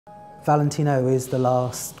Valentino is the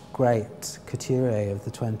last great couturier of the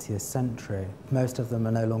 20th century. Most of them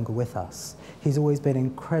are no longer with us. He's always been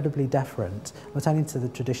incredibly deferent, not only to the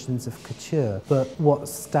traditions of couture, but what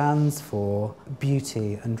stands for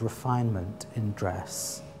beauty and refinement in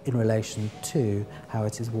dress in relation to how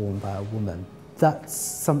it is worn by a woman. That's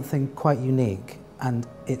something quite unique, and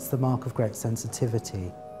it's the mark of great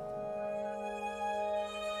sensitivity.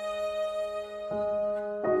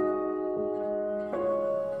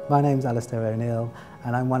 My name's Alistair O'Neill,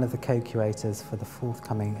 and I'm one of the co-curators for the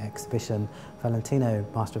forthcoming exhibition Valentino,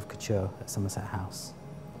 Master of Couture at Somerset House.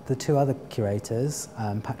 The two other curators,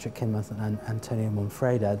 Patrick Kinmonth and Antonio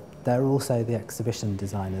Monfreda, they're also the exhibition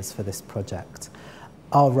designers for this project.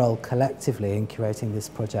 Our role collectively in curating this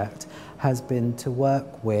project has been to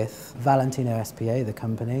work with Valentino SPA, the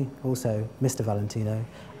company, also Mr. Valentino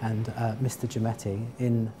and Mr. Giametti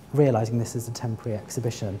in realising this as a temporary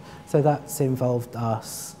exhibition. So that's involved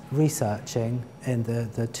us researching in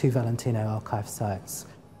the two Valentino archive sites.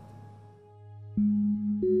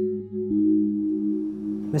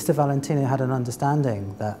 Mr. Valentino had an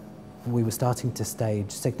understanding that we were starting to stage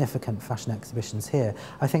significant fashion exhibitions here.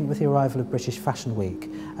 I think with the arrival of British Fashion Week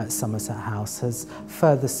at Somerset House has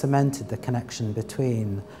further cemented the connection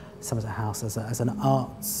between Somerset House as an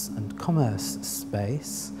arts and commerce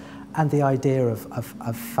space and the idea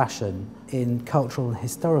of fashion in cultural and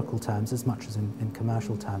historical terms as much as in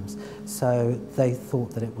commercial terms. So they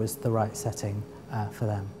thought that it was the right setting for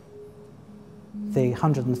them. The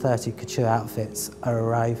 130 couture outfits are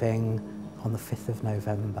arriving on the 5th of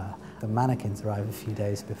November. The mannequins arrive a few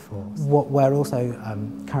days before. What we're also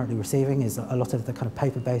currently receiving is a lot of the kind of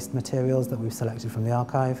paper-based materials that we've selected from the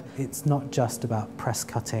archive. It's not just about press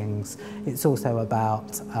cuttings, it's also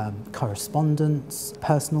about correspondence,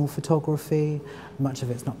 personal photography. Much of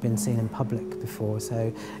it's not been seen in public before,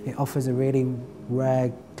 so it offers a really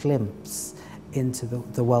rare glimpse into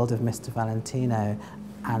the world of Mr. Valentino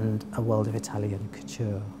and a world of Italian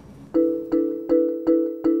couture.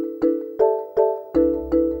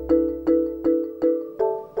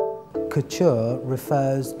 Couture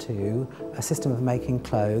refers to a system of making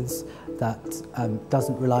clothes that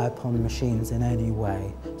doesn't rely upon machines in any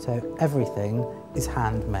way. So everything is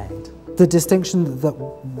handmade. The distinction that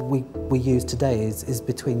we use today is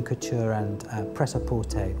between couture and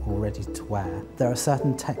prêt-à-porter, or ready-to-wear. There are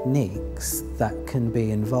certain techniques that can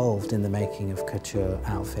be involved in the making of couture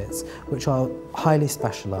outfits, which are highly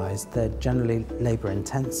specialised. They're generally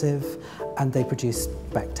labour-intensive, and they produce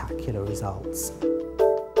spectacular results.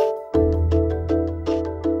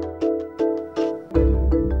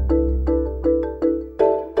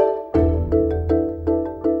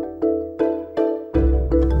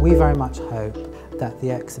 We very much hope that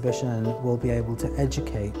the exhibition will be able to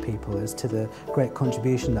educate people as to the great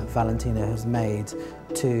contribution that Valentino has made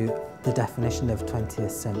to the definition of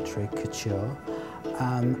 20th century couture.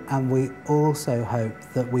 And we also hope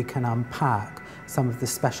that we can unpack some of the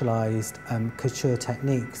specialised couture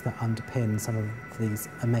techniques that underpin some of these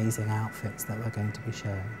amazing outfits that we're going to be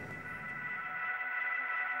showing.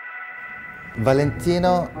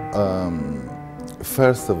 Valentino,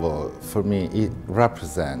 first of all, for me, it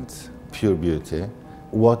represents pure beauty.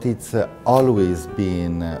 What it's always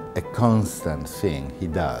been a constant thing he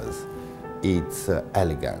does, it's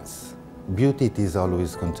elegance. Beauty it is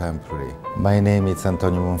always contemporary. My name is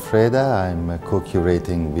Antonio Monfreda. I'm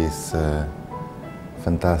co-curating this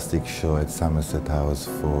fantastic show at Somerset House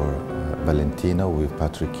for Valentino with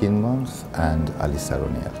Patrick Kinmonth and Alistair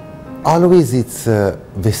O'Neill. Always it's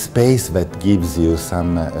the space that gives you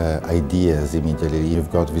some ideas immediately. You've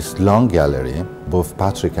got this long gallery. Both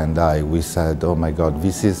Patrick and I, we said, oh my God,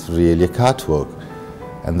 this is really a catwalk.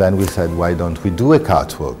 And then we said, why don't we do a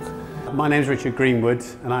catwalk? My name's Richard Greenwood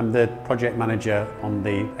and I'm the project manager on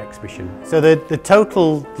the exhibition. So the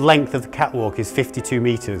total length of the catwalk is 52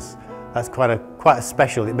 metres. That's quite a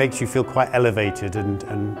special. It makes you feel quite elevated and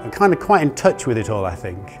kind of quite in touch with it all, I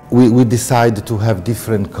think. We decided to have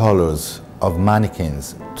different colors of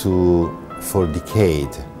mannequins for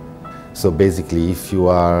decade. So basically, if you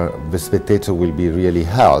are, the spectator will be really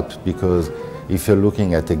helped, because if you're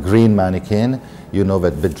looking at a green mannequin, you know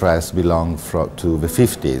that the dress belongs to the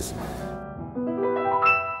 50s.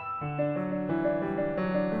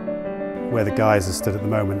 Where the guys are stood at the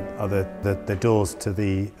moment are the doors to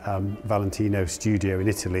the Valentino studio in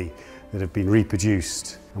Italy that have been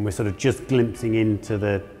reproduced. And we're sort of just glimpsing into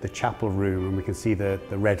the chapel room, and we can see the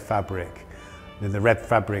red fabric. And the red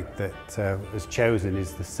fabric that was chosen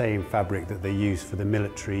is the same fabric that they use for the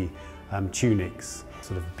military tunics.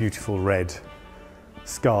 Sort of beautiful red,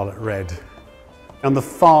 scarlet red. On the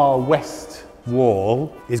far west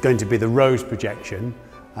wall is going to be the rose projection,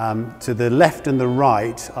 To the left and the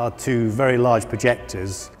right are two very large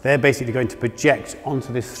projectors. They're basically going to project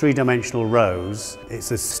onto this three-dimensional rose.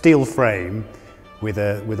 It's a steel frame with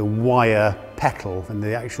a wire petal, and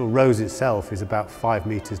the actual rose itself is about 5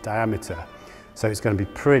 meters diameter. So it's going to be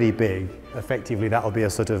pretty big. Effectively, that'll be a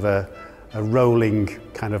sort of a rolling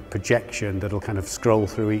kind of projection that'll kind of scroll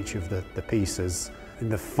through each of the pieces. In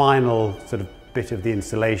the final sort of bit of the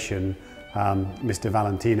installation, Mr.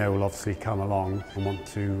 Valentino will obviously come along and want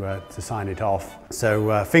to sign it off.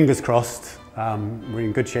 So fingers crossed, we're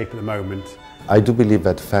in good shape at the moment. I do believe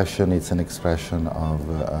that fashion is an expression of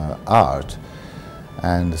art,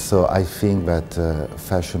 and so I think that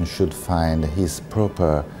fashion should find his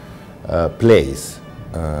proper place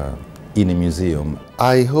in a museum.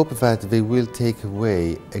 I hope that they will take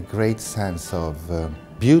away a great sense of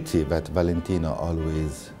beauty that Valentino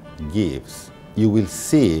always gives. You will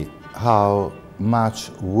see how much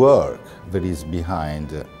work there is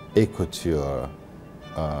behind a couture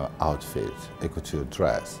outfit, a couture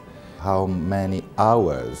dress. How many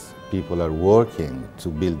hours people are working to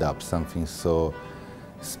build up something so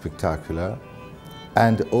spectacular.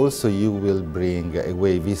 And also you will bring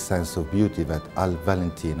away this sense of beauty that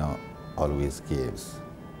Valentino always gives.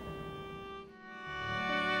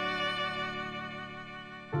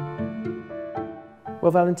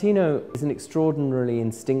 Well, Valentino is an extraordinarily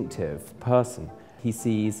instinctive person. He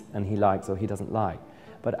sees and he likes or he doesn't like.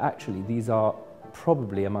 But actually, these are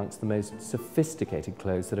probably amongst the most sophisticated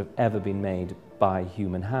clothes that have ever been made by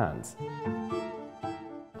human hands.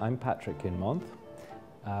 I'm Patrick Kinmonth.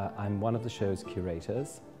 I'm one of the show's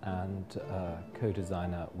curators and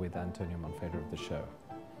co-designer with Antonio Monfreda of the show.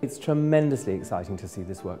 It's tremendously exciting to see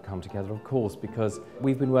this work come together, of course, because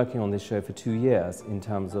we've been working on this show for 2 years in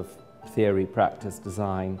terms of theory, practice,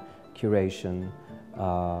 design, curation,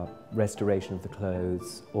 restoration of the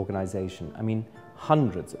clothes, organisation. I mean,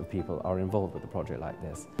 hundreds of people are involved with a project like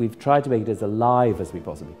this. We've tried to make it as alive as we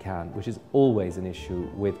possibly can, which is always an issue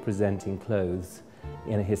with presenting clothes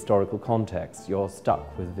in a historical context. You're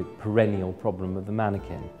stuck with the perennial problem of the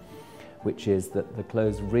mannequin, which is that the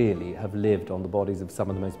clothes really have lived on the bodies of some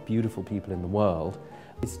of the most beautiful people in the world.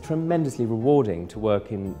 It's tremendously rewarding to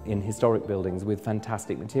work in historic buildings with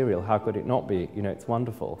fantastic material. How could it not be? You know, it's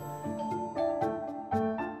wonderful.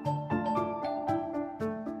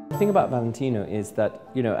 The thing about Valentino is that,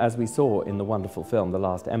 you know, as we saw in the wonderful film, The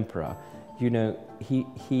Last Emperor, you know,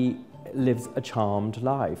 he lives a charmed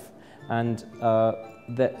life. And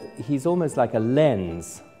that he's almost like a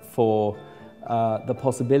lens for the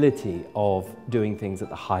possibility of doing things at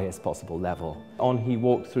the highest possible level. He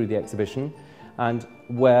walked through the exhibition, and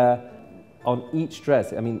where on each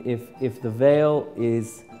dress, I mean, if the veil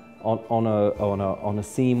is on a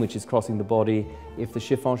seam which is crossing the body, if the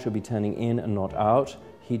chiffon should be turning in and not out,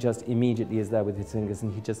 he just immediately is there with his fingers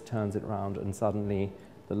and he just turns it around and suddenly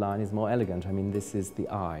the line is more elegant. I mean, this is the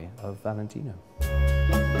eye of Valentino.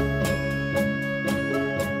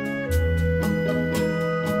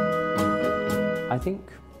 I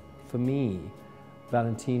think, for me,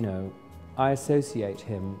 Valentino, I associate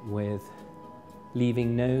him with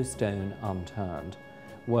leaving no stone unturned,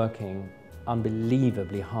 working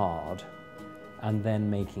unbelievably hard, and then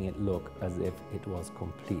making it look as if it was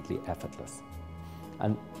completely effortless.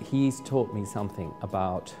 And he's taught me something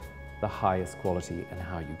about the highest quality and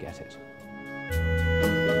how you get it.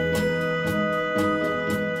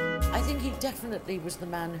 I think he definitely was the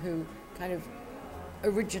man who kind of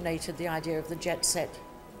originated the idea of the jet set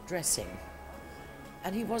dressing.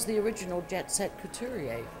 And he was the original jet set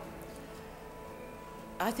couturier.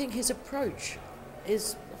 I think his approach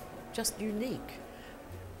is just unique.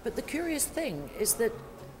 But the curious thing is that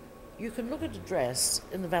you can look at a dress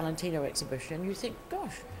in the Valentino exhibition and you think,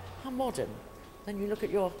 gosh, how modern. Then you look at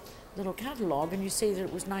your little catalogue and you see that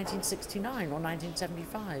it was 1969 or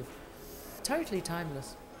 1975. Totally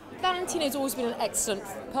timeless. Valentino's always been an excellent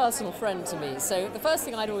personal friend to me, so the first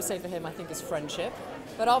thing I'd always say for him, I think, is friendship.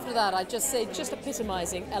 But after that, I'd just say just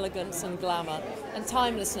epitomising elegance and glamour and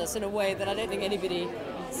timelessness in a way that I don't think anybody,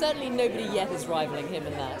 certainly nobody yet is rivaling him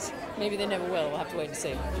in that. Maybe they never will, we'll have to wait and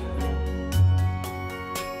see.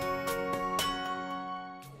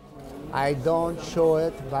 I don't show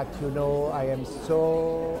it, but you know, I am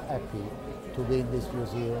so happy to be in this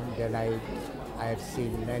museum that I have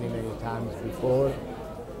seen many, many times before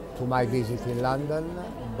to my visit in London,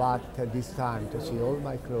 but this time to see all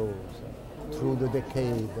my clothes through the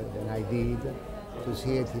decade that I did, to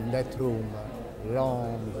see it in that room,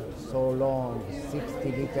 long, so long,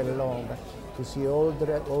 60 meter long, to see all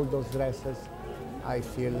those dresses, I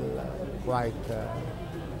feel quite,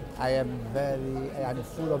 I'm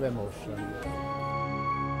full of emotion.